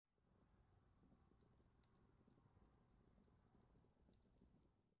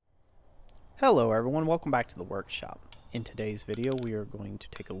Hello everyone, welcome back to the workshop. In today's video we are going to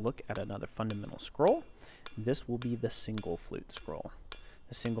take a look at another fundamental scroll. This will be the single flute scroll.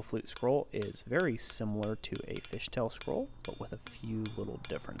 The single flute scroll is very similar to a fishtail scroll, but with a few little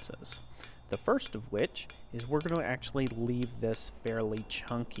differences. The first of which is we're going to actually leave this fairly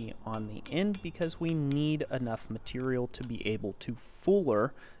chunky on the end because we need enough material to be able to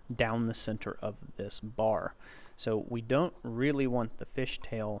fuller down the center of this bar. So we don't really want the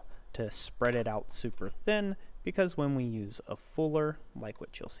fishtail to spread it out super thin, because when we use a fuller, like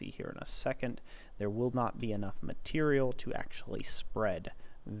what you'll see here in a second, there will not be enough material to actually spread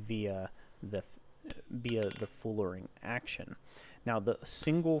via the fullering action. Now the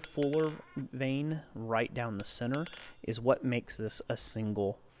single fuller vein right down the center is what makes this a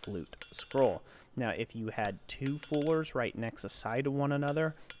single flute scroll. Now if you had two fullers right next aside to one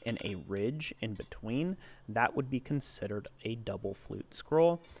another and a ridge in between, that would be considered a double flute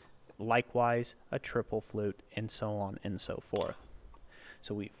scroll. Likewise, a triple flute, and so on and so forth.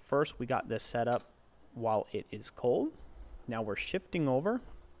 So we got this set up while it is cold. Now we're shifting over.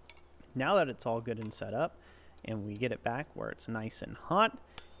 Now that it's all good and set up, and we get it back where it's nice and hot,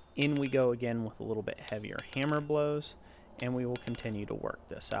 in we go again with a little bit heavier hammer blows, and we will continue to work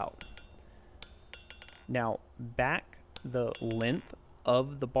this out. Now back the length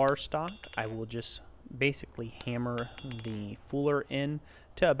of the bar stock, I will just basically hammer the fuller in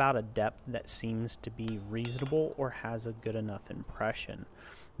to about a depth that seems to be reasonable or has a good enough impression.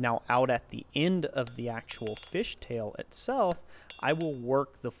 Now out at the end of the actual fishtail itself, I will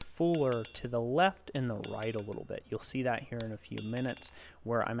work the fuller to the left and the right a little bit. You'll see that here in a few minutes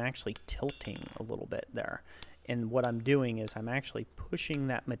where I'm actually tilting a little bit there. And what I'm doing is I'm actually pushing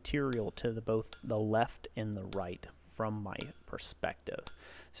that material to both the left and the right from my perspective.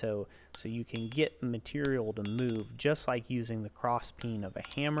 So you can get material to move just like using the cross peen of a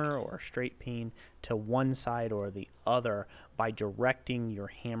hammer or a straight peen to one side or the other by directing your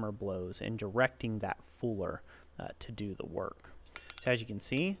hammer blows and directing that fuller to do the work. So as you can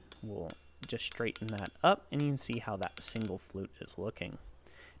see, we'll just straighten that up and you can see how that single flute is looking.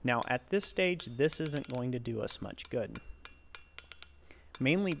 Now at this stage, this isn't going to do us much good,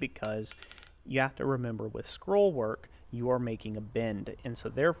 mainly because you have to remember with scroll work, you are making a bend, and so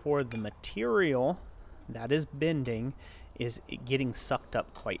therefore the material that is bending is getting sucked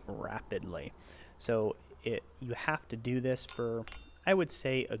up quite rapidly. So you have to do this for, I would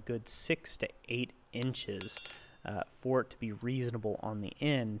say, a good 6 to 8 inches for it to be reasonable on the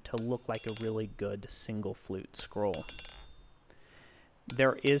end to look like a really good single flute scroll.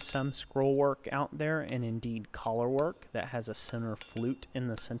 There is some scroll work out there, and indeed collar work, that has a center flute in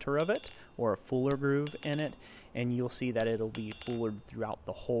the center of it, or a fuller groove in it, and you'll see that it'll be fullered throughout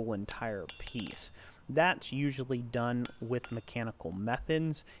the whole entire piece. That's usually done with mechanical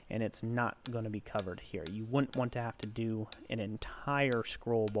methods, and it's not going to be covered here. You wouldn't want to have to do an entire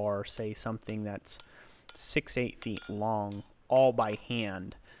scroll bar, say something that's 6-8 feet long, all by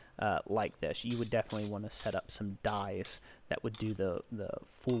hand. Like this. You would definitely want to set up some dies that would do the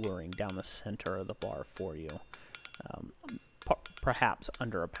fullering down the center of the bar for you, perhaps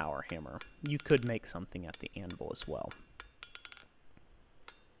under a power hammer. You could make something at the anvil as well.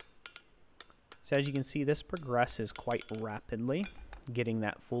 So as you can see, this progresses quite rapidly, getting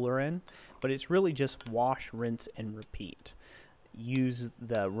that fuller in, but it's really just wash, rinse, and repeat. Use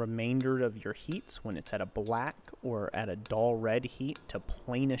the remainder of your heats when it's at a black or at a dull red heat to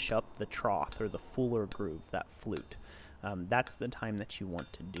planish up the trough or the fuller groove, that flute. That's the time that you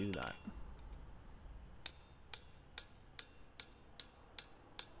want to do that.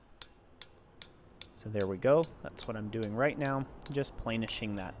 So there we go. That's what I'm doing right now, just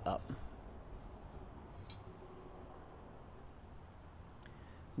planishing that up.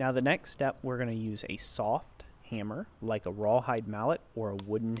 Now the next step, we're going to use a soft hammer like a rawhide mallet or a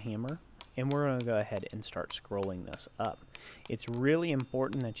wooden hammer, and we're going to go ahead and start scrolling this up. It's really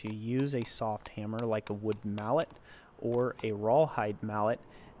important that you use a soft hammer like a wooden mallet or a rawhide mallet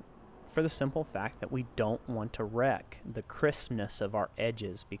for the simple fact that we don't want to wreck the crispness of our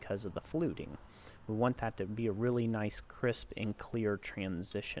edges because of the fluting. We want that to be a really nice crisp and clear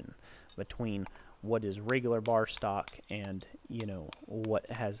transition between what is regular bar stock and, you know, what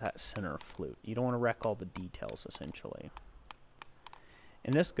has that center flute. You don't want to wreck all the details, essentially.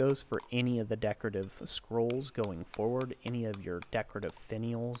 And this goes for any of the decorative scrolls going forward, any of your decorative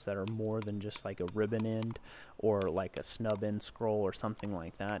finials that are more than just like a ribbon end or like a snub end scroll or something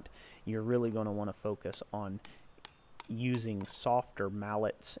like that. You're really going to want to focus on using softer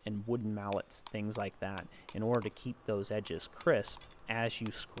mallets and wooden mallets, things like that, in order to keep those edges crisp as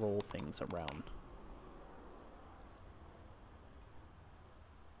you scroll things around.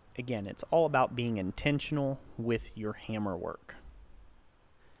 Again, it's all about being intentional with your hammer work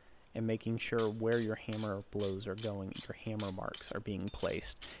and making sure where your hammer blows are going, your hammer marks are being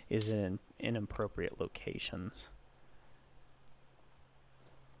placed, is in appropriate locations.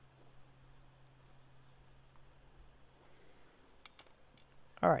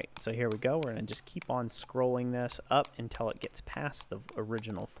 Alright, so here we go. We're going to just keep on scrolling this up until it gets past the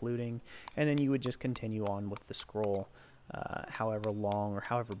original fluting, and then you would just continue on with the scroll. However long or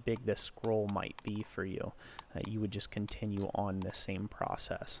however big this scroll might be for you, you would just continue on the same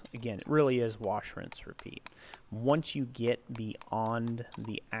process. Again, it really is wash, rinse, repeat. Once you get beyond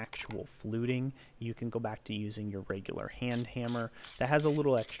the actual fluting, you can go back to using your regular hand hammer that has a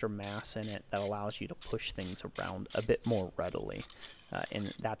little extra mass in it that allows you to push things around a bit more readily. And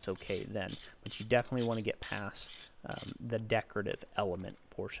that's okay then. But you definitely want to get past the decorative element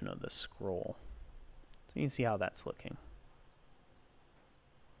portion of the scroll. So you can see how that's looking.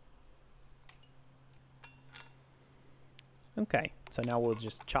 Okay, so now we'll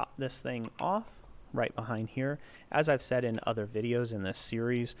just chop this thing off right behind here. As I've said in other videos in this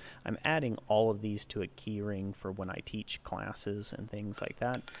series, I'm adding all of these to a keyring for when I teach classes and things like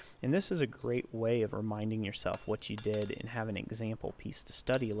that. And this is a great way of reminding yourself what you did and have an example piece to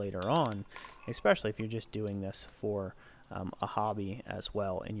study later on, especially if you're just doing this for a hobby as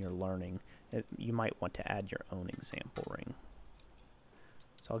well in your learning. You might want to add your own example ring.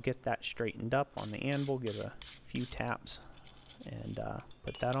 So I'll get that straightened up on the anvil, give a few taps, and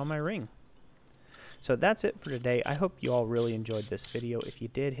put that on my ring. So that's it for today. I hope you all really enjoyed this video. If you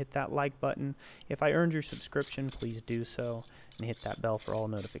did, hit that like button. If I earned your subscription, please do so, and hit that bell for all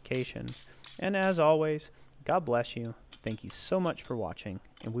notifications. And as always, God bless you. Thank you so much for watching,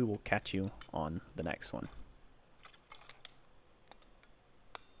 and we will catch you on the next one.